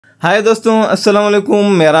हाय दोस्तों, अस्सलाम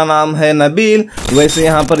वालेकुम। मेरा नाम है नबील। वैसे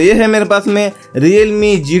यहाँ पर ये है मेरे पास में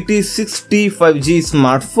Realme GT 60 5G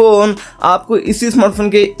स्मार्टफोन। आपको इसी स्मार्टफोन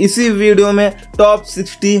के इसी वीडियो में टॉप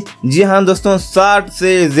 60, जी हाँ दोस्तों, 60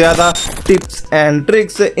 से ज़्यादा tips and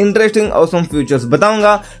tricks, interesting awesome features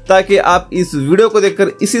बताऊंगा, ताकि आप इस वीडियो को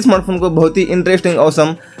देखकर इसी स्मार्टफोन को बहुत ही इंटरेस्टिंग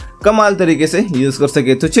ऑसम कमाल तरीके से यूज कर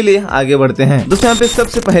सके। तो चलिए आगे बढ़ते हैं दोस्तों। यहाँ पे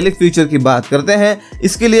सबसे पहले फीचर की बात करते हैं।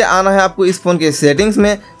 इसके लिए आना है आपको इस फोन के सेटिंग्स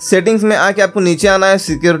में आके आपको नीचे आना है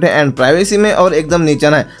सिक्योरिटी एंड प्राइवेसी में, और एकदम नीचे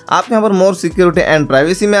आना है आपको यहाँ पर मोर सिक्योरिटी एंड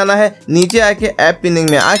प्राइवेसी में आना है। नीचे आके ऐप पिनिंग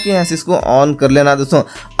में आके यहाँ से इसको ऑन कर लेना दोस्तों।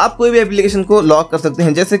 आप कोई भी एप्लीकेशन को लॉक कर सकते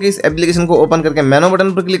हैं, जैसे कि इस एप्लीकेशन को ओपन करके मेनू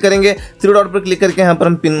बटन पर क्लिक करेंगे, थ्री डॉट पर क्लिक करके यहाँ पर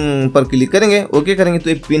हम पिन पर क्लिक करेंगे, ओके करेंगे तो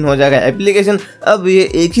ये पिन हो जाएगा एप्लीकेशन। अब ये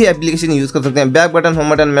एक ही एप्लीकेशन यूज कर सकते हैं। बैक बटन,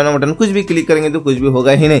 होम बटन, मेनू बटन कुछ भी क्लिक करेंगे तो कुछ भी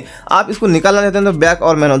होगा ही नहीं। आप इसको निकालना चाहते हैं तो बैक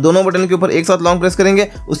और मेनू दोनों बटन के ऊपर एक साथ लॉन्ग प्रेस करेंगे,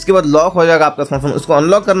 उसके बाद लॉक हो जाएगा आपका स्मार्टफोन। उसको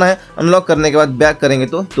अनलॉक करना है, अनलॉक करने के बाद बैक करेंगे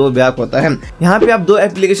तो बैक होता है। यहाँ पे आप दो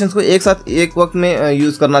एप्लीकेशन को एक साथ एक वक्त में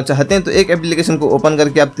यूज करना चाहते हैं तो एक एप्लीकेशन को ओपन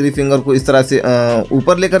करके आप थ्री फिंगर को इस तरह से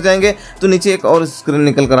ऊपर लेकर जाएंगे तो नीचे एक और स्क्रीन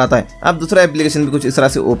निकल कर आता है। आप दूसरा एप्लीकेशन भी कुछ इस तरह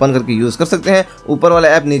से ओपन करके यूज कर सकते हैं। ऊपर वाला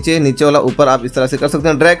ऐप नीचे, नीचे वाला ऊपर, आप इस तरह से कर सकते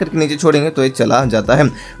हैं। ड्रैग करके नीचे छोड़ेंगे तो ये चला जाता है।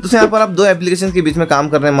 तो यहाँ पर आप दो एप्लीकेशन के बीच में काम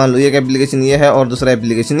कर रहे हैं, मान लो एक एप्लीकेशन ये है और दूसरा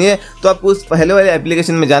एप्लीकेशन ये, तो आपको उस पहले वाले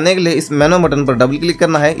एप्लीकेशन में जाने के लिए इस मेनू बटन पर डबल क्लिक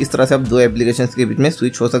करना है। इस तरह से आप दो एप्लीकेशन के बीच में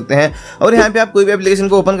स्विच हो सकते हैं। और यहाँ पे आप कोई भी एप्लीकेशन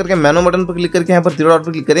को ओपन करके मेनू बटन पर क्लिक करके यहाँ पर थ्री डॉट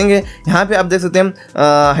पर क्लिक करेंगे। यहाँ पे आप देख सकते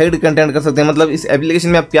हैं हाइड कंटेंट कर सकते हैं, मतलब इस एप्लीकेशन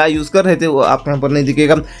में आप क्या यूज कर रहे थे वो आपको यहाँ पर नहीं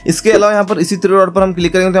दिखेगा। इसके अलावा यहाँ पर इसी थ्री डॉट पर हम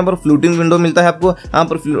क्लिक करेंगे तो यहाँ पर फ्लोटिंग विंडो मिलता है आपको। यहाँ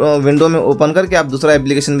पर विंडो में ओपन करके आप दूसरा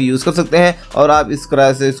एप्लीकेशन भी यूज कर सकते हैं और आप इस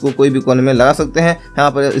तरह से इसको कोई भी कोने में लगा सकते हैं। यहाँ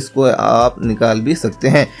पर इसको आप निकाल भी सकते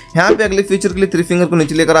हैं। यहाँ पे अगले फीचर के लिए थ्री फिंगर को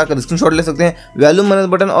नीचे लेकर आकर स्क्रीनशॉट ले सकते हैं। वॉल्यूम मैनेज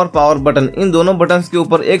बटन और पावर बटन, इन दोनों बटन के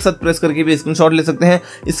ऊपर एक साथ प्रेस करके भी स्क्रीनशॉट ले सकते हैं।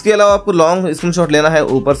 इसके अलावा आपको लॉन्ग स्क्रीनशॉट लेना है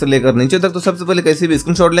ऊपर से लेकर नीचे तक, तो सबसे पहले कैसे भी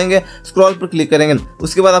स्क्रीनशॉट लेंगे, स्क्रॉल पर क्लिक करेंगे,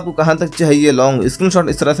 उसके बाद आपको कहां तक चाहिए लॉन्ग स्क्रीनशॉट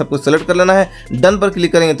इस तरह से आपको सेलेक्ट कर लेना है। डन पर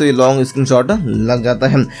क्लिक करेंगे तो ये लॉन्ग स्क्रीनशॉट लग जाता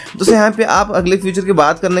है। तो यहाँ पे आप अगले फीचर की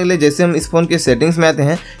बात करने के लिए जैसे हम इस फोन के सेटिंग्स में आते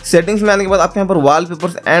हैं, सेटिंग्स में आने के बाद आपको यहाँ पर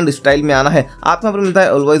वॉलपेपर्स एंड स्टाइल में आना है। आपको यहाँ पर मिलता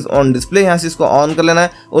है ऑलवेज ऑन डिस्प्ले, यहाँ से इसको ऑन कर लेना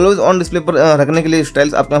है। ऑलवेज ऑन डिस्प्ले पर रखने के लिए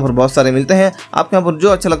स्टाइल्स आपको यहाँ पर बहुत सारे मिलते हैं। आपको यहाँ पर जो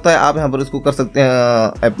अच्छा लगता है आप यहाँ पर इसको कर सकते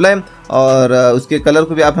हैं अप्लाई, और उसके कलर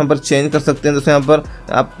को भी आप यहाँ पर चेंज कर सकते हैं। दोस्तों यहाँ पर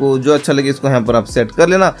आपको जो अच्छा लगे इसको यहाँ पर आप सेट कर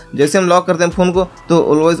लेना। जैसे हम लॉक करते हैं फोन को तो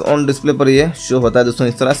ऑलवेज ऑन डिस्प्ले पर ये शो होता है दोस्तों।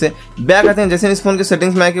 इस तरह से बैक आते हैं, जैसे इस फोन के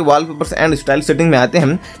सेटिंग्स में आके वॉलपेपर्स एंड स्टाइल सेटिंग में आते हैं,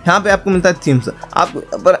 यहाँ पे आपको मिलता है थीम्स।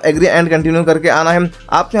 आपको पर एग्री एंड कंटिन्यू करके आना है।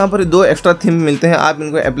 आपको यहाँ पर दो एक्स्ट्रा थीम मिलते हैं, आप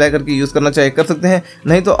इनको अप्लाई करके यूज करना चाहे कर सकते हैं,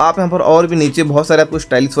 नहीं तो आप यहाँ पर और भी नीचे बहुत सारे आपको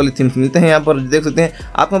स्टाइलिश वाले थीम्स मिलते हैं। यहाँ पर देख सकते हैं,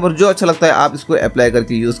 आप यहाँ पर जो अच्छा लगता है आप इसको अप्लाई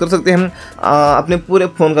करके यूज कर सकते हैं। अपने पूरे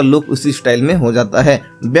फोन का लुक उसी स्टाइल में हो जाता है।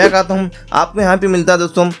 बैक आता हूँ, आपको यहाँ पे मिलता है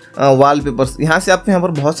दोस्तों वॉलपेपर्स। यहाँ से आपको यहाँ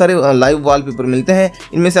पर बहुत सारे लाइव वॉलपेपर मिलते हैं,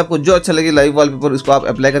 इनमें से आपको जो अच्छा लगे लाइव वॉलपेपर इसको आप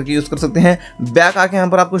अप्लाई करके यूज कर सकते हैं। बैक आके यहाँ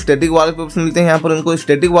पर आपको स्टैटिक वॉलपेपर्स मिलते हैं। यहाँ पर उनको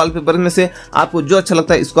स्टैटिक वॉलपेपर में से आपको जो अच्छा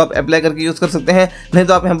लगता है इसको आप अप्लाई करके यूज कर सकते हैं, नहीं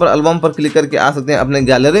तो आप यहाँ पर एल्बम पर क्लिक करके आ सकते हैं। अपने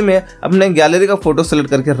गैलरी में अपने गैलरी का फोटो सेलेक्ट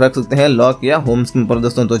करके रख सकते हैं लॉक या होम स्क्रीन पर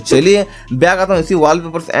दोस्तों। तो चलिए बैक आता हूँ, इसी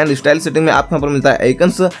वॉलपेपर्स एंड स्टाइल सेटिंग में आपको यहाँ पर मिलता है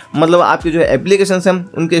आइकन्स, मतलब आपके जो एप्लीकेशन हैं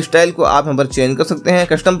उनके स्टाइल को आप यहाँ पर चेंज कर सकते हैं।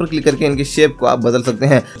 कस्टम पर क्लिक करके इनकी शेप को आप बदल सकते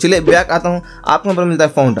हैं। चलिए बैक आता हूँ, आपको यहाँ पर मिलता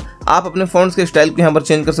है फॉन्ट। आप अपने फॉन्ट्स के स्टाइल को यहाँ पर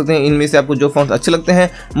चेंज कर सकते हैं। इनमें से आपको जो फॉन्ट्स अच्छे लगते हैं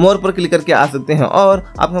मोर पर क्लिक करके आ सकते हैं, और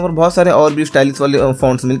आप यहाँ पर बहुत सारे और भी स्टाइलिश वाले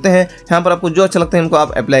फॉन्ट्स मिलते हैं। यहाँ पर आपको जो अच्छा लगता है इनको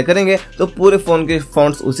आप अप्लाई करेंगे तो पूरे फोन के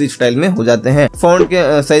फॉन्ट्स उसी स्टाइल में हो जाते हैं। फॉन्ट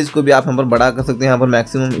के साइज को भी आप यहाँ पर बड़ा कर सकते हैं। यहाँ पर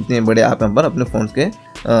मैक्सिमम इतने बड़े आप यहाँ पर अपने फॉन्ट्स के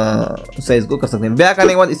साइज को कर सकते हैं। बैक आने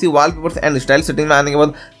के बाद इसी वॉलपेपर्स एंड स्टाइल सेटिंग में आने के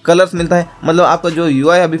बाद कलर्स मिलता है, मतलब आपका जो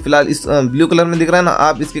यूआई अभी फिलहाल इस ब्लू कलर में दिख रहा है ना,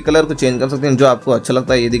 आप इसके कलर को चेंज कर सकते हैं। जो आपको अच्छा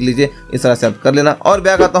लगता है ये देख लीजिए, इस तरह से आप कर लेना। और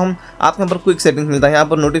बैक आता हूँ, आपको यहाँ पर क्विक सेटिंग्स मिलता है। यहाँ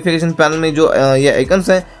पर नोटिफिकेशन पैनल में जो ये आइकन्स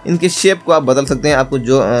हैं इनके शेप को आप बदल सकते हैं, आपको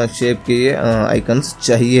जो शेप के ये आइकन्स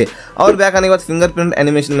चाहिए। और बैक आने के बाद फिंगरप्रिंट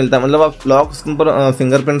एनिमेशन मिलता है, मतलब आप लॉक स्क्रीन पर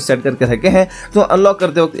फिंगरप्रिंट सेट करके रखे हैं तो अनलॉक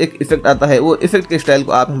करते वक्त एक इफेक्ट आता है, वो इफेक्ट के स्टाइल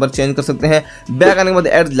को आप यहाँ पर चेंज कर सकते हैं। बैक आने के बाद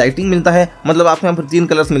एड लाइटिंग मिलता है, मतलब आपको यहाँ पर 3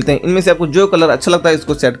 कलर्स मिलते हैं, इनमें से आपको जो कलर अच्छा लगता है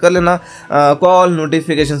इसको सेट कर लेना। कॉल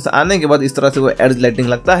नोटिफिकेशन आने के बाद इस तरह से वो एड लाइटिंग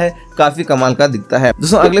लगता है, काफी कमाल का दिखता है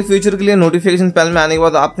दोस्तों। अगले फीचर के लिए नोटिफिकेशन पैनल में आने के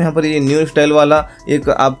बाद आपको यहाँ पर ये न्यू स्टाइल वाला एक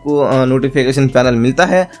आपको नोटिफिकेशन पैनल मिलता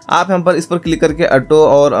है। आप यहाँ पर इस पर क्लिक करके ऑटो,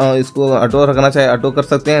 और इसको ऑटो रखना चाहे ऑटो कर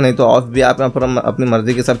सकते हैं, नहीं तो ऑफ भी आप यहाँ पर अपनी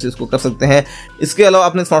मर्जी के हिसाब से इसको कर सकते हैं। इसके अलावा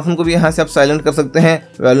अपने स्मार्टफोन को भी यहाँ से आप साइलेंट कर सकते हैं,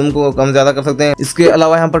 वॉल्यूम को कम ज्यादा कर सकते हैं। इसके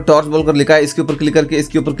अलावा यहाँ पर टॉर्च बोलकर लिखा है, इसके ऊपर क्लिक करके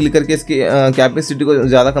इसकी कैपेसिटी को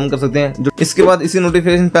ज्यादा कम कर सकते हैं। इसके बाद इसी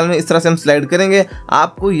नोटिफिकेशन नोटिफिकेशन पैनल में इस तरह से हम स्लाइड करेंगे,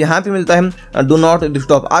 आपको यहाँ पे मिलता है डू नॉट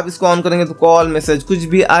डिस्टर्ब। आप इसको ऑन करेंगे तो कॉल मैसेज कुछ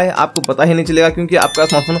भी आए आपको पता ही नहीं चलेगा, क्योंकि आपका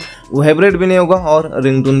स्मार्टफोन वाइब्रेट भी नहीं होगा और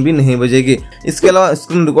रिंगटोन भी नहीं बजेगी। इसके अलावा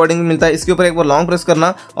स्क्रीन रिकॉर्डिंग मिलता है, इसके ऊपर एक बार लॉन्ग प्रेस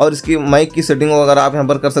करना और इसकी माइक की सेटिंग वगैरह आप यहाँ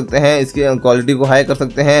पर कर सकते हैं, इसकी क्वालिटी को हाई कर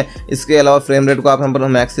सकते हैं। इसके अलावा फ्रेम रेट को आप यहाँ पर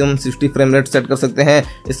मैक्सिमम 60 फ्रेम रेट सेट कर सकते हैं।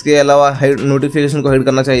 इसके अलावा नोटिफिकेशन को हाइड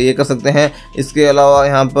करना चाहिए, ये कर सकते हैं। इसके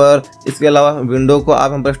अलावा विंडो को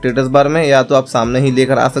आप यहाँ पर स्टेटस बार में या तो आप सामने ही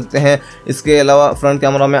लेकर आ सकते हैं। इसके अलावा फ्रंट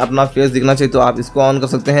कैमरा में अपना फेस दिखना चाहिए तो आप इसको ऑन कर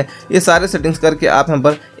सकते हैं। ये सारे सेटिंग्स करके आप यहाँ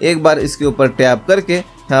पर एक बार इसके ऊपर टैप करके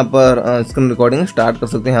यहाँ पर स्क्रीन रिकॉर्डिंग स्टार्ट कर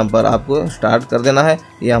सकते हैं। यहाँ पर आपको स्टार्ट कर देना है,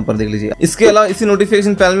 यहाँ पर देख लीजिए। इसके अलावा इसी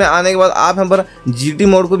नोटिफिकेशन पैनल में आने के बाद आप यहाँ पर GT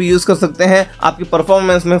मोड को भी यूज कर सकते हैं, आपकी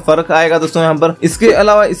परफॉर्मेंस में फर्क आएगा दोस्तों यहाँ पर। इसके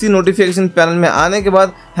अलावा इसी नोटिफिकेशन पैनल में आने के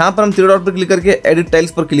बाद यहाँ पर हम थ्री डॉट पर क्लिक करके एडिट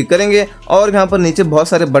टाइल्स पर क्लिक करेंगे और यहाँ पर नीचे बहुत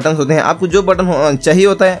सारे बटन होते हैं। आपको जो बटन चाहिए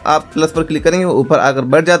होता है आप प्लस पर क्लिक करेंगे, ऊपर आकर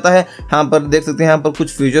बढ़ जाता है। यहाँ पर देख सकते हैं यहाँ पर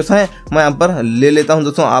कुछ फीचर्स हैं, मैं यहाँ पर ले लेता हूँ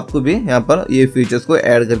दोस्तों, आपको भी यहाँ पर ये फीचर्स को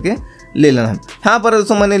ऐड करके ले लेना है। यहाँ पर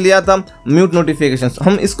दोस्तों मैंने लिया था म्यूट नोटिफिकेशंस,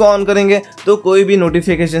 हम इसको ऑन करेंगे तो कोई भी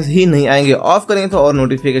नोटिफिकेशंस ही नहीं आएंगे, ऑफ करेंगे तो और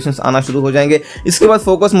नोटिफिकेशंस आना शुरू हो जाएंगे। इसके बाद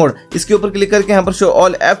फोकस मोड, इसके ऊपर क्लिक करके यहाँ पर शो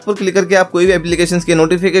ऑल ऐप पर क्लिक करके आप कोई भी एप्लीकेशंस के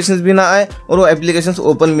नोटिफिकेशंस भी ना आए और वो एप्लीकेशंस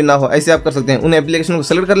ओपन भी ना हो, ऐसे आप कर सकते हैं। उन एप्लीकेशन को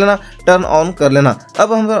सेलेक्ट कर लेना, टर्न ऑन कर लेना।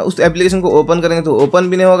 अब हम उस एप्लीकेशन को ओपन करेंगे तो ओपन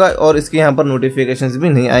भी नहीं होगा और इसके यहाँ पर नोटिफिकेशंस भी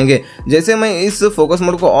नहीं आएंगे। जैसे मैं इस फोकस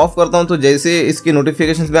मोड को ऑफ करता हूँ तो जैसे इसके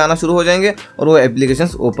नोटिफिकेशंस भी आना शुरू हो जाएंगे और वो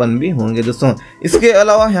एप्लीकेशंस ओपन भी होंगे दोस्तों। इसके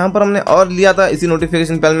अलावा यहाँ पर हमने और लिया था इसी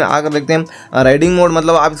नोटिफिकेशन पैनल में, आकर देखते हैं राइडिंग मोड,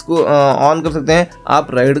 मतलब आप इसको ऑन कर सकते हैं, आप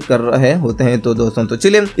राइड कर रहे होते हैं तो दोस्तों। तो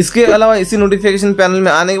चलिए, इसके अलावा इसी नोटिफिकेशन पैनल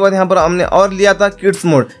में आने के बाद यहाँ पर हमने और लिया था किड्स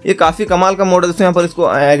मोड। ये काफी कमाल का मोड है दोस्तों। यहाँ पर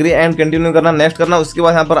इसको एग्री एंड कंटिन्यू करना, नेक्स्ट करना, उसके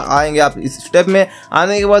बाद यहाँ पर आएंगे आप इस स्टेप में।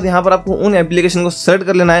 आने के बाद यहाँ पर आपको उन एप्लीकेशन को सेलेक्ट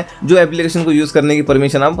कर लेना है जो एप्लीकेशन को यूज करने की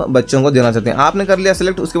परमिशन आप बच्चों को देना चाहते हैं। आपने कर लिया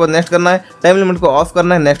सेलेक्ट, उसके बाद नेक्स्ट करना है, टाइम लिमिट को ऑफ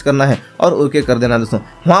करना है, नेक्स्ट करना है और ओके कर देना दोस्तों।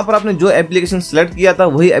 वहां पर आपने जो एप्लीकेशन सेलेक्ट किया था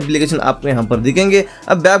वही एप्लीकेशन आपको यहाँ पर दिखेंगे।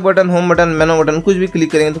 अब बैक बटन, होम बटन, मेनू बटन कुछ भी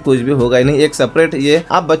क्लिक करेंगे तो कुछ भी होगा ही नहीं, एक सेपरेट। ये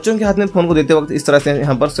आप बच्चों के हाथ में फोन को देते वक्त इस तरह से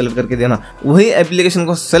यहाँ पर सेलेक्ट करके देना, वही एप्लीकेशन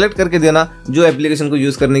को सेलेक्ट करके देना जो एप्लीकेशन को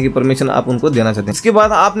यूज करने की परमिशन आप उनको देना चाहते हैं। इसके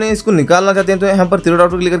बाद आपने इसको निकालना चाहते हैं तो यहाँ पर थ्री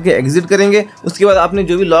डॉट पर क्लिक करके एग्जिट करेंगे। उसके बाद आपने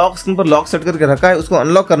जो भी लॉक स्क्रीन पर लॉक सेट करके रखा है उसको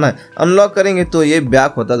अनलॉक करना है। अनलॉक करेंगे तो ये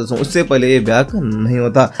बैक होता है दोस्तों, उससे पहले ये बैक नहीं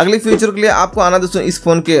होता। अगले फीचर के लिए आपको आना दोस्तों इस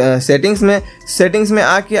फोन के सेटिंग्स में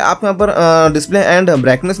आके आप यहाँ पर डिस्प्ले एंड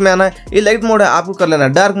ब्राइटनेस में आना है। ये लाइट मोड है, आपको कर लेना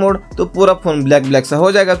डार्क मोड, तो पूरा फोन ब्लैक सा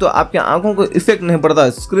हो जाएगा, तो आपके आंखों को इफेक्ट नहीं पड़ता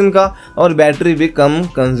स्क्रीन का और बैटरी भी कम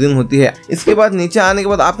कंज्यूम होती है। इसके बाद नीचे आने के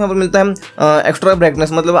बाद आपको यहाँ पर मिलता है एक्स्ट्रा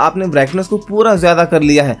ब्राइटनेस, मतलब आपने ब्राइटनेस को पूरा ज्यादा कर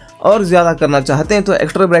लिया है और ज्यादा करना चाहते हैं तो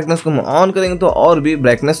एक्स्ट्रा ब्राइटनेस को हम ऑन करेंगे तो और भी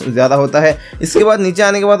ब्राइटनेस ज्यादा होता है। इसके बाद नीचे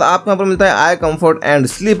आने के बाद आपको यहाँ पर मिलता है आई कंफर्ट एंड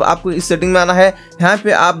स्लीप, आपको इस सेटिंग में आना है। यहाँ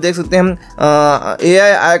पे आप देख सकते हैं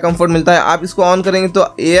AI आई कंफर्ट मिलता है, आप इसको ऑन करेंगे तो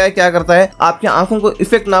AI क्या करता है, आपकी आंखों को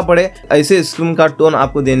इफेक्ट ना पड़े ऐसे स्क्रीन का टोन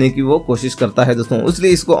आपको देने की वो कोशिश करता है दोस्तों,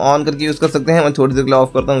 इसलिए इसको ऑन करके यूज कर सकते हैं। मैं थोड़ी देर के लिए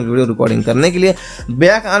ऑफ करता हूँ वीडियो रिकॉर्डिंग करने के लिए।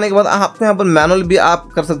 बैक आने के बाद आपको यहाँ पर मैनुअल भी आप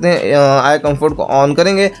कर सकते हैं। आई कंफर्ट को ऑन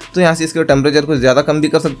करेंगे तो यहाँ से इसके टेम्परेचर को ज्यादा कम भी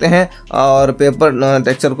कर सकते हैं और पेपर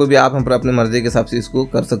टेक्सचर को भी आप यहाँ पर अपनी मर्जी के हिसाब से इसको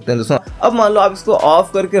कर सकते हैं दोस्तों। अब मान लो आप इसको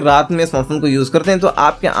ऑफ करके रात में स्मार्टफोन को यूज करते हैं तो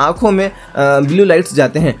आपके आंखों में ब्लू लाइट्स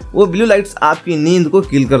जाते हैं, वो ब्लू लाइट्स आपकी नींद को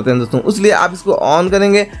किल करते हैं दोस्तों, इसलिए आप इसको ऑन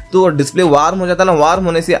करेंगे तो डिस्प्ले वार्म हो जाता है ना, वार्म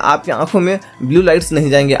होने से आपकी आंखों में ब्लू लाइट्स नहीं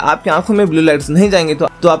जाएंगे। आपकी आंखों में ब्लू लाइट्स नहीं जाएंगे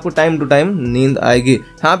तो आपको टाइम टू टाइम नींद आएगी।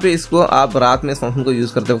 यहाँ पे इसको आप रात में स्मार्टफोन को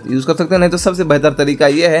यूज करते वक्त यूज कर सकते हैं, नहीं तो सबसे बेहतर तरीका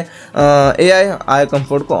ये है AI आई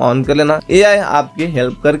कंफर्ट को ऑन कर लेना। AI आपकी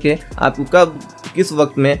हेल्प करके आपको कब किस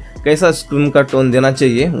वक्त में कैसा स्क्रीन का टोन देना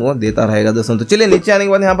चाहिए वो देता रहेगा दोस्तों। तो चलिए नीचे आने के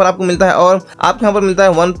बाद यहाँ पर आपको मिलता है और आपको यहाँ पर मिलता है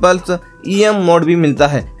वन पल्स EM मोड भी मिलता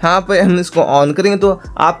है। यहाँ पे हम इसको ऑन करेंगे तो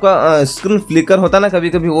आपका स्क्रीन फ्लिकर होता है ना कभी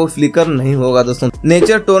कभी, वो फ्लिकर नहीं होगा दोस्तों।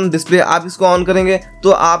 नेचर टोन डिस्प्ले आप इसको ऑन करेंगे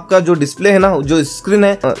तो आपका जो डिस्प्ले है ना, जो स्क्रीन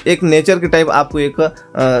है, एक नेचर के टाइप आपको एक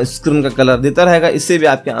स्क्रीन का कलर देता रहेगा, इससे भी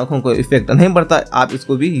आपकी आंखों को इफेक्ट नहीं पड़ता, आप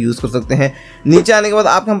इसको भी यूज कर सकते हैं। नीचे आने के बाद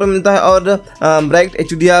आपको यहाँ पर मिलता है और ब्राइट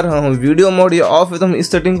HDR वीडियो मोड, ये ऑफ है तो हम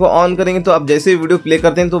इस सेटिंग को ऑन करेंगे तो आप जैसे वीडियो प्ले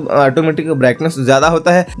करते हैं तो ऑटोमेटिक ब्राइटनेस ज्यादा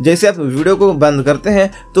होता है, जैसे आप वीडियो को बंद करते हैं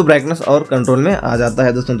तो ब्राइटनेस और कंट्रोल में आ जाता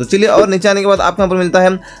है दोस्तों। तो चलिए, और नीचे आने के बाद आपको यहाँ पर मिलता है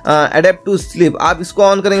अडेप्ट टू स्लीप। आप इसको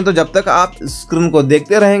ऑन करेंगे तो जब तक आप स्क्रीन को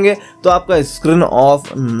देखते रहेंगे तो आपका स्क्रीन ऑफ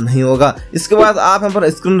नहीं होगा। इसके बाद आप यहाँ पर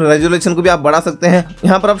स्क्रीन रेजोल्यूशन को भी आप बढ़ा सकते हैं।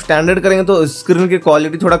 यहाँ पर आप स्टैंडर्ड करेंगे तो स्क्रीन की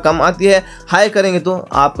क्वालिटी थोड़ा कम आती है, हाई करेंगे तो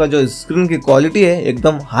आपका जो स्क्रीन की क्वालिटी है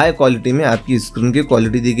एकदम हाई क्वालिटी में आपकी स्क्रीन की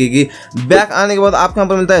क्वालिटी दिखेगी। बैक आने के बाद आपको यहाँ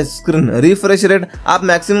पर मिलता है स्क्रीन रिफ्रेश रेट। आप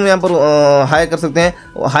मैक्सिमम यहाँ पर हाई कर सकते हैं।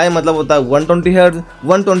 हाई मतलब होता है 120 हर्ट्ज।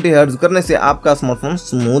 120 हर्ट्ज करने से आपका स्मार्टफोन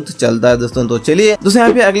स्मूथ चलता है दोस्तों। तो चलिए दोस्तों,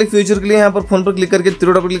 यहाँ पे अगले फ्यूचर के लिए यहाँ पर फोन पर क्लिक करके थ्री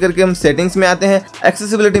डॉट पर क्लिक करके हम सेटिंग्स में आते हैं।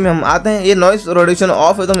 एक्सेसिबिलिटी में हम आते हैं। ये नॉइस रेडिएशन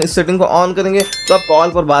ऑफ है तो हम इस सेटिंग को ऑन करेंगे तो आप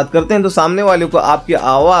कॉल पर बात करते हैं तो सामने वाले को आपकी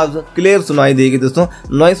आवाज क्लियर सुनाई देगी दोस्तों,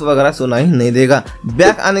 नॉइस वगैरह सुनाई नहीं देगा।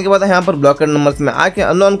 बैक आने के बाद यहाँ पर ब्लॉकेड नंबर्स में आके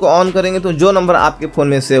अननोन को ऑन करेंगे तो जो नंबर आपके फोन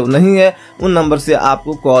में सेव नहीं है उन नंबर से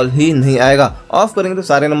आपको कॉल ही नहीं आएगा। ऑफ करेंगे तो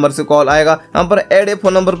सारे नंबर से कॉल आएगा। यहाँ पर ऐड ए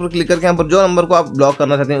फोन नंबर पर क्लिक करके यहाँ पर जो नंबर को आप ब्लॉक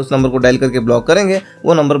करना चाहते हैं उस नंबर को डायल करके ब्लॉक करेंगे,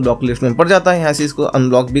 वो नंबर ब्लॉक लिस्ट में पड़ जाता है। यहाँ से इसको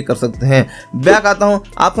अनब्लॉक भी कर सकते हैं। बैक आता हूँ,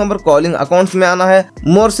 आपको यहाँ पर कॉलिंग अकाउंट्स में आना है।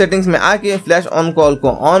 मोर सेटिंग्स में आके फ्लैश ऑन कॉल को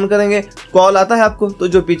ऑन करेंगे। कॉल आता है आपको तो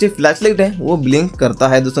जो पीछे फ्लैश लाइट है वो ब्लिंक करता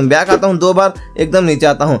है दोस्तों। बैक आता हूँ, दो बार एकदम नीचे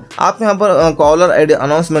आता हूँ। आप यहाँ पर कॉलर आईडी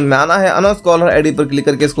अनाउंसमेंट में आना है। अनाउंस कॉलर आईडी पर क्लिक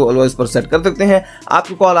करके इसको ऑलवेज पर सेट कर सकते हैं।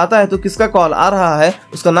 आपको कॉल आता है तो किसका कॉल आ रहा है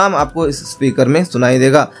उसका नाम आपको इस स्पीकर में सुनाई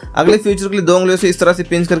देगा। अगले फ्यूचर के लिए दो उंगलियों से इस तरह से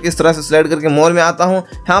पिंच करके इस तरह से स्लाइड करके मोर में आता हूँ।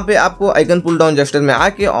 यहाँ पे आपको आइकन पुल डाउन जेस्चर में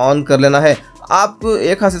आके ऑन कर लेना है। आपको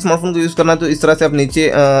एक हाथ से स्मार्टफोन को यूज़ करना है तो इस तरह से आप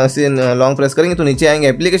नीचे से लॉन्ग प्रेस करेंगे तो नीचे आएंगे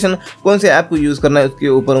एप्लीकेशन। कौन से ऐप को यूज़ करना है उसके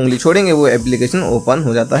ऊपर उंगली छोड़ेंगे वो एप्लीकेशन ओपन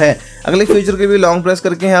हो जाता है। अगले फीचर के भी लॉन्ग प्रेस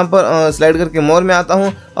करके यहाँ पर स्लाइड करके मोर में आता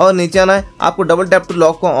हूँ और नीचे आना है। आपको डबल टैप टू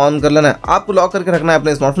लॉक को ऑन कर लेना है। आपको लॉक करके रखना है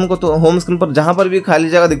अपने स्मार्टफोन को, तो होम स्क्रीन पर जहाँ पर भी खाली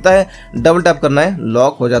जगह दिखता है डबल टैप करना है,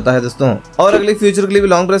 लॉक हो जाता है दोस्तों। और अगले फीचर के लिए भी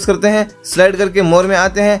लॉन्ग प्रेस करते हैं, स्लाइड करके मोर में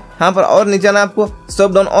आते हैं यहाँ पर और नीचे आना है। आपको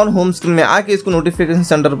stop down on home screen में आके इसको नोटिफिकेशन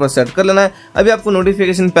सेंटर पर सेट कर लेना है। अभी आपको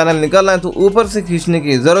नोटिफिकेशन पैनल निकालना है तो ऊपर से खींचने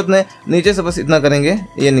की जरूरत नहीं, नीचे से बस इतना करेंगे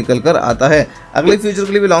ये निकल कर आता है। अगले फीचर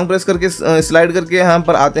के लिए भी लॉन्ग प्रेस करके स्लाइड करके यहाँ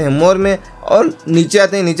पर आते हैं मोर में और नीचे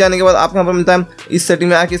आते हैं। नीचे आने के बाद आपको यहाँ पर मिलता है इस सेटिंग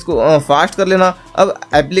में आके इसको फास्ट कर लेना। अब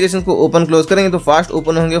एप्लीकेशन को ओपन क्लोज करेंगे तो फास्ट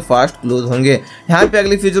ओपन होंगे, फास्ट क्लोज होंगे। यहाँ पे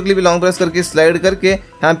अगले फीचर के लिए भी लॉन्ग प्रेस करके स्लाइड करके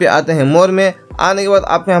यहाँ पे आते हैं मोर में। आने के बाद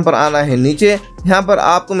आपको यहाँ पर आना है नीचे। यहाँ पर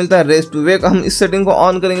आपको मिलता है रेस टू वेक। हम इस सेटिंग को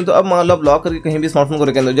ऑन करेंगे तो अब मान लो लॉक करके कहीं भी स्मार्टफोन को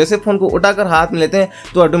रखेंगे, जैसे फोन को उठाकर हाथ में लेते हैं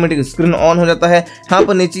तो ऑटोमेटिक स्क्रीन ऑन हो जाता है। यहाँ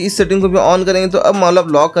पर नीचे इस सेटिंग को भी ऑन करेंगे तो अब मान लो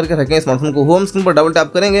लॉक करके रखेंगे स्मार्टफोन को, होम स्क्रीन पर डबल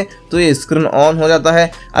टैप करेंगे तो ये स्क्रीन ऑन हो जाता है।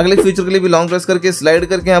 अगले फीचर के लिए भी लॉन्ग प्रेस करके स्लाइड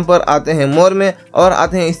करके यहाँ पर आते हैं मोर में और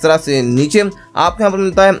आते हैं इस तरह से नीचे। आपको यहाँ पर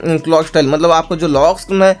मिलता है क्लॉक स्टाइल, मतलब आपको जो लॉक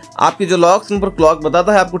स्क्रीन है, आपकी जो लॉक स्क्रीन पर क्लॉक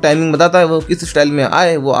बताता है, आपको टाइमिंग बताता है, वो किस स्टाइल में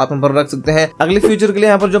आए वो आप यहाँ पर रख सकते हैं। अगले फीचर के लिए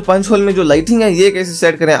यहाँ पर जो पंच होल में जो लाइटिंग है ये कैसे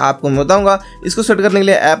सेट करें आपको मैं बताऊंगा। इसको सेट करने के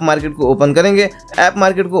लिए ऐप मार्केट को ओपन करेंगे। ऐप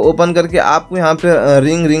मार्केट को ओपन करके आपको यहाँ पे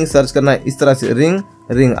रिंग सर्च करना है, इस तरह से रिंग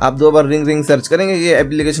आप दो बार रिंग सर्च करेंगे। ये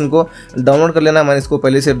एप्लीकेशन को डाउनलोड कर लेना है, मैंने इसको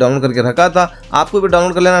पहले से डाउनलोड करके रखा था, आपको भी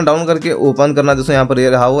डाउनलोड कर लेना। डाउनलोड करके ओपन करना है दोस्तों। यहाँ पर ये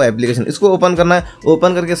रहा वो एप्लीकेशन, इसको ओपन करना है।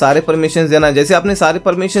 ओपन करके सारे परमिशन देना है। जैसे आपने सारे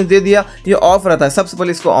परमिशन दे दिया ये ऑफ रहता है, सबसे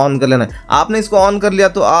पहले इसको ऑन कर लेना है। आपने इसको ऑन कर लिया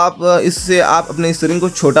तो आप इससे आप अपने इस रिंग को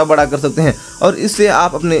छोटा बड़ा कर सकते हैं और इससे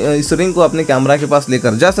आप अपने इस रिंग को अपने कैमरा के पास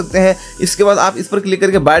लेकर जा सकते हैं। इसके बाद आप इस पर क्लिक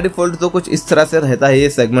करके बाय डिफॉल्ट तो कुछ इस तरह से रहता है ये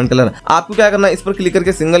सेगमेंट कलर। आपको क्या करना है, इस पर क्लिक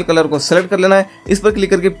करके सिंगल कलर को सेलेक्ट कर लेना है। इस पर क्लिक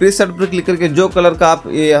करके प्रीसेट पर क्लिक करके जो कलर का आप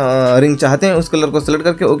ये रिंग चाहते हैं उस कलर को सेलेक्ट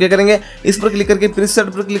करके ओके करेंगे। इस पर क्लिक करके प्रीसेट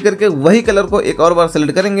पर क्लिक करके वही कलर को एक और बार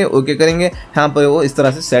सेलेक्ट करेंगे, ओके करेंगे। यहाँ पर वो इस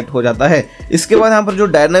तरह से सेट हो जाता है। इसके बाद यहाँ पर जो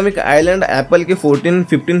डायनामिक आइलैंड एप्पल के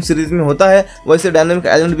 14-15 सीरीज में होता है वैसे डायनामिक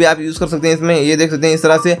आइलैंड भी आप यूज कर सकते हैं। इसमें ये देख सकते हैं इस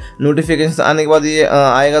तरह से नोटिफिकेशन आने के बाद ये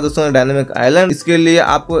आएगा दोस्तों डायनामिक आइलैंड। इसके लिए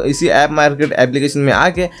आपको इसी ऐप मार्केट एप्लीकेशन में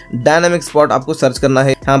आके डायनामिक स्पॉट आपको सर्च करना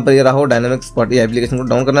है। यहाँ पर ये रहा डायनामिक स्पॉट, ये एप्लीकेशन को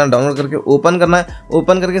डाउन करना है, डाउनलोड करके ओपन करना है।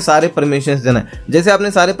 ओपन करके सारे परमिशन देना है। जैसे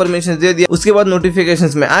आपने सारे परमिशन दे दिया उसके बाद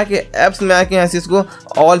नोटिफिकेशंस में आके एप्स में आके यहाँ से इसको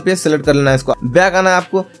ऑल पे सेलेक्ट कर लेना है। इसको बैक आना है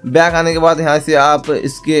आपको। बैक आने के बाद यहाँ से आप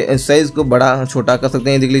इसके साइज को बड़ा छोटा कर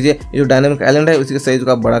सकते हैं। देख लीजिए ये जो डायनामिक आइलैंड है उसके साइज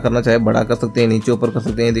को आप बड़ा करना चाहे बड़ा कर सकते हैं, नीचे ऊपर कर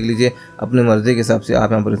सकते हैं। देख लीजिए अपने मर्जी के हिसाब से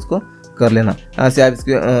आप यहाँ पर इसको कर लेना। यहाँ से आप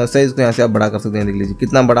इसके साइज को यहाँ से आप बड़ा कर सकते हैं। देख लीजिए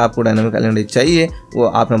कितना बड़ा आपको डायनामिक आइलैंड चाहिए वो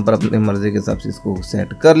आप यहाँ पर अपने मर्जी के हिसाब से इसको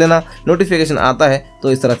सेट कर लेना। नोटिफिकेशन आता है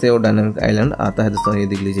तो इस तरह से वो डायनामिक आइलैंड आता है दोस्तों, ये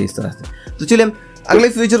देख लीजिए इस तरह से। तो चलिए अगले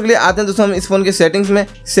फीचर के लिए आते हैं दोस्तों हम इस फोन के सेटिंग्स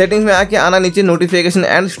में आके आना नीचे नोटिफिकेशन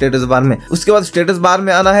एंड स्टेटस बार में। उसके बाद स्टेटस बार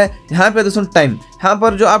में आना है। यहाँ पे दोस्तों टाइम, यहाँ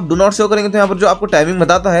पर जो आप डू नॉट शो करेंगे तो यहाँ पर जो आपको टाइमिंग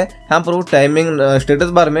बताता है, यहाँ पर वो टाइमिंग स्टेटस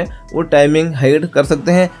बार में वो टाइमिंग हाइड कर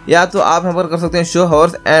सकते हैं, या तो आप यहाँ पर कर सकते हैं शो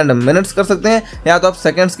हावर्स एंड मिनट्स कर सकते हैं, या तो आप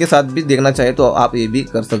सेकंड्स के साथ भी देखना चाहे तो आप ये भी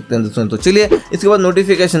कर सकते हैं दोस्तों। तो चलिए इसके बाद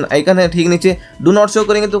नोटिफिकेशन आइकन है ठीक नीचे, डू नॉट शो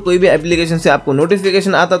करेंगे तो कोई भी एप्लीकेशन से आपको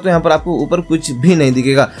नोटिफिकेशन आता तो यहाँ पर आपको ऊपर कुछ भी नहीं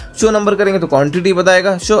दिखेगा। शो नंबर करेंगे तो क्वांटिटी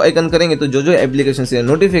बताएगा, शो आइकन करेंगे तो जो जो एप्लीकेशन से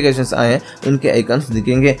नोटिफिकेशन आए हैं उनके आइकन्स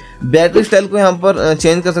दिखेंगे। बैटरी स्टाइल को यहाँ पर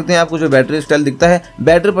चेंज कर सकते हैं, आपको जो बैटरी स्टाइल दिखता है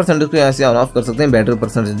बैटरी परसेंटेज को यहाँ से ऑन ऑफ कर सकते हैं। बैटरी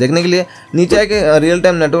परसेंटेज देखने के लिए नीचे आके रियल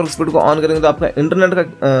टाइम नेटवर्क स्पीड को ऑन करेंगे तो आपका इंटरनेट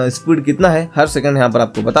का स्पीड कितना है हर सेकंड यहाँ पर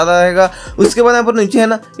आपको बताता रहेगा। उसके बाद यहाँ पर नीचे है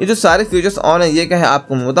ना ये जो सारे फीचर्स ऑन है ये क्या है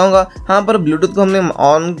आपको मैं बताऊंगा। यहाँ पर ब्लूटूथ को हमने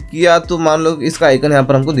ऑन किया तो मान लो इसका आइकन यहाँ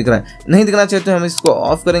पर हमको दिख रहा है, नहीं दिखना चाहिए तो हम इसको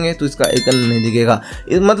ऑफ करेंगे तो इसका आइकन नहीं दिखेगा।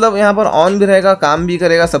 मतलब यहाँ पर ऑन भी रहेगा, काम भी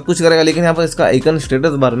करेगा, सब कुछ करेगा, लेकिन यहाँ पर इसका आइकन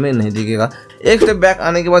स्टेटस बार में नहीं दिखेगा। एक स्टेप बैक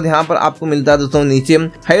आने के बाद यहाँ पर आपको मिलता है दोस्तों नीचे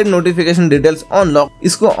hide notification details on lock,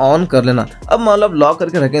 इसको ऑन कर लेना। अब मान लो आप लॉक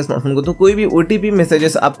करके रखें स्मार्टफोन को तो कोई भी OTP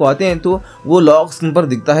मैसेजेस आपको आते हैं तो वो लॉक स्क्रीन पर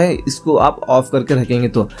दिखता है, इसको आप ऑफ करके रखेंगे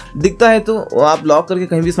तो दिखता है। तो आप लॉक करके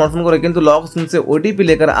कहीं भी स्मार्टफोन को रखें तो लॉक स्क्रीन से OTP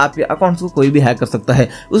लेकर आपके अकाउंट्स को कोई भी हैक कर सकता है,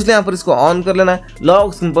 इसलिए यहाँ पर इसको ऑन कर लेना है।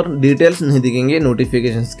 लॉक स्क्रीन पर डिटेल्स नहीं दिखेंगे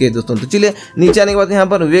नोटिफिकेशंस के दोस्तों। तो चलिए नीचे आने के बाद यहाँ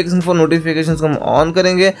पर वेक फॉर नोटिफिकेशंस को हम ऑन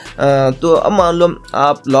करेंगे। तो अब मान लो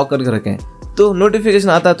आप लॉक करके रखें तो नोटिफिकेशन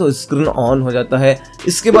आता है तो स्क्रीन ऑन हो जाता है।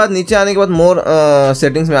 इसके बाद नीचे आने के बाद मोर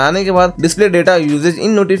सेटिंग्स में आने के बाद डिस्प्ले डेटा यूजेज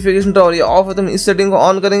इन नोटिफिकेशन और ये ऑफ है तो हम इस सेटिंग को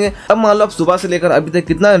ऑन करेंगे। अब मान लो आप सुबह से लेकर अभी तक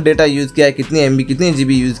कितना डेटा यूज किया है, कितनी MB कितनी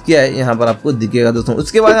GB यूज किया है यहाँ पर आपको दिखेगा दोस्तों।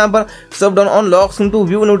 उसके बाद यहाँ पर stop down on lock screen to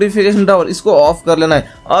view notification tower, इसको ऑफ कर लेना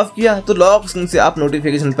है। ऑफ किया तो लॉक स्क्रीन से आप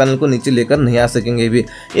नोटिफिकेशन पैनल को नीचे लेकर नहीं आ सकेंगे भी,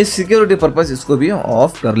 ये सिक्योरिटी पर्पज इसको भी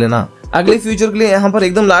ऑफ कर लेना। अगले फीचर के लिए यहाँ पर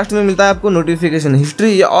एकदम लास्ट में मिलता है आपको नोटिफिकेशन हिस्ट्री,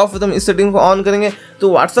 ये ऑफ है तो हम इस सेटिंग को ऑन करेंगे तो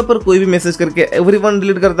व्हाट्सएप पर कोई भी मैसेज करके एवरीवन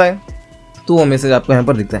डिलीट करता है तो वो मैसेज आपको यहाँ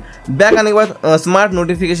पर दिखता है। बैक आने के बाद स्मार्ट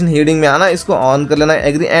नोटिफिकेशन हेडिंग में आना, इसको ऑन कर लेना है,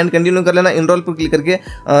 एग्री एंड कंटिन्यू कर लेना, इनरोल पर क्लिक करके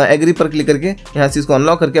एग्री पर क्लिक करके यहाँ से इसको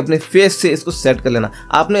अनलॉक करके अपने फेस से इसको सेट कर लेना।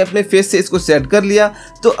 आपने अपने फेस से इसको सेट कर लिया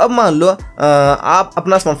तो अब मान लो आप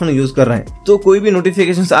अपना स्मार्टफोन यूज कर रहे हैं तो कोई भी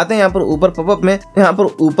नोटिफिकेशन आते हैं यहाँ पर ऊपर पॉपअप में, यहाँ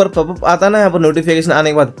पर ऊपर पॉपअप आता है ना, यहाँ पर नोटिफिकेशन आने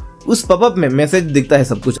के बाद उस पॉपअप में मैसेज दिखता है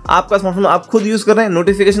सब कुछ। आपका स्मार्टफोन आप खुद यूज कर रहे हैं,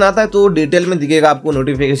 नोटिफिकेशन आता है तो डिटेल में दिखेगा आपको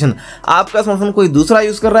नोटिफिकेशन। आपका स्मार्टफोन कोई दूसरा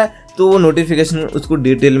यूज कर रहा है तो वो नोटिफिकेशन उसको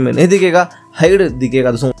डिटेल में नहीं दिखेगा, हाइड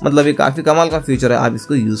दिखेगा दोस्तों। मतलब ये काफी कमाल का फीचर है, आप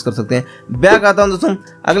इसको यूज कर सकते हैं। बैक आता हूं दोस्तों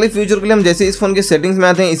अगले फीचर के लिए, हम जैसे इस फोन के सेटिंग्स में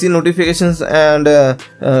आते हैं इसी नोटिफिकेशंस एंड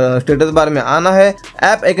स्टेटस बार में आना है,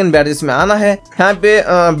 ऐप आइकन बैडजेस में आना है। यहाँ पे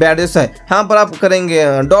बैडजेस है, यहाँ पर आप करेंगे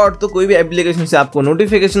डॉट, तो कोई भी एप्लीकेशन से आपको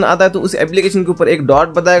नोटिफिकेशन आता है तो उस एप्लीकेशन के ऊपर एक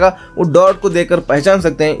डॉट बताएगा, वो डॉट को देखकर पहचान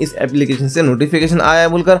सकते हैं इस एप्लीकेशन से नोटिफिकेशन आया है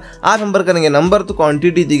बोलकर। आप नंबर करेंगे नंबर तो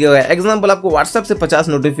क्वांटिटी दिखेगा। एग्जाम्पल आपको व्हाट्सएप से 50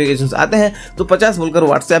 नोटिफिकेशन आते हैं तो 50 बोलकर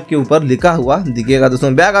व्हाट्सएप के ऊपर लिखा हुआ दिखेगा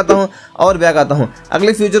दोस्तों। बैक आता हूं और बैक आता हूं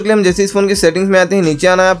अगले फीचर के लिए, हम जैसे इस फोन के सेटिंग्स में आते हैं नीचे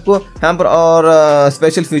आना है आपको, यहाँ पर और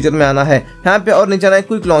स्पेशल फीचर में आना है, यहाँ पे और नीचे आना है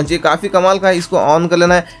क्विक लॉन्च, ये काफी कमाल का है, इसको ऑन कर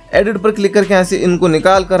लेना है। एडिट पर क्लिक करके यहाँ से इनको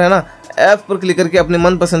निकाल कर है ना ऐप पर क्लिक करके अपने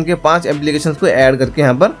मनपसंद के 5 एप्लीकेशन को ऐड करके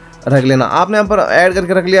यहाँ पर रख लेना। आपने यहाँ पर ऐड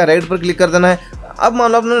करके रख लिया, राइट पर क्लिक कर देना है। अब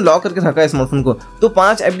मान लो आपने लॉक करके रखा है स्मार्टफोन को तो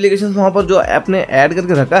 5 एप्लीकेशन वहाँ पर जो आपने ऐड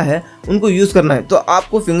करके रखा है उनको यूज करना है तो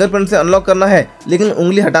आपको फिंगरप्रिंट से अनलॉक करना है, लेकिन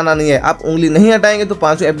उंगली हटाना नहीं है। आप उंगली नहीं हटाएंगे तो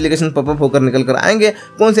 5 एप्लीकेशन पॉपअप होकर निकल कर आएंगे।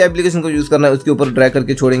 कौन से एप्लीकेशन को यूज करना है उसके ऊपर ड्रैग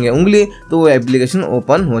करके छोड़ेंगे उंगली तो वो एप्लीकेशन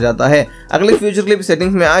ओपन हो जाता है। अगले फीचर के लिए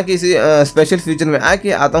सेटिंग्स में आके इसी स्पेशल फीचर में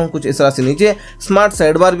आके आता हूँ कुछ इस तरह से, नीचे स्मार्ट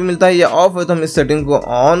साइड बार भी मिलता है, ये ऑफ है तो हम इस सेटिंग को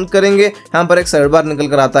ऑन करेंगे। यहाँ पर एक साइड बार निकल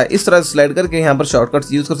कर आता है, इस तरह स्लाइड करके यहाँ पर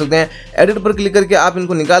शॉर्टकट्स यूज कर सकते हैं। एडिट पर क्लिक करके आप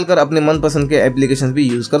इनको निकाल कर अपने मनपसंद के एप्लीकेशन भी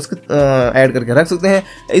यूज कर ऐड करके रख सकते हैं।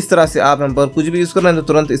 इस तरह से आप यहाँ पर कुछ भी यूज करना है तो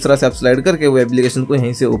तुरंत इस तरह से आप स्लाइड करके वो एप्लीकेशन को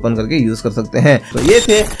यहीं से ओपन करके यूज कर सकते हैं। तो ये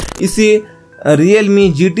थे इसी Realme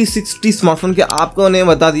GT 60 स्मार्टफोन के आपको ने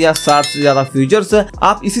बता दिया 60 से ज्यादा फीचर्स।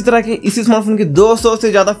 आप इसी तरह के इसी स्मार्टफोन के 200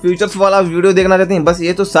 से ज्यादा फीचर्स वाला वीडियो देखना चाहते हैं, बस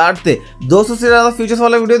ये तो 60 थे, 200 से ज्यादा फीचर्स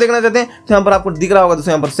वाला वीडियो देखना चाहते हैं तो यहाँ पर आपको दिख रहा होगा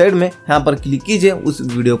दोस्तों, यहाँ पर साइड में यहाँ पर क्लिक कीजिए उस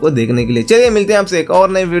वीडियो को देखने के लिए। चलिए मिलते हैं आपसे एक और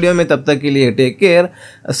नई वीडियो में, तब तक के लिए टेक केयर,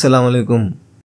 अस्सलाम वालेकुम।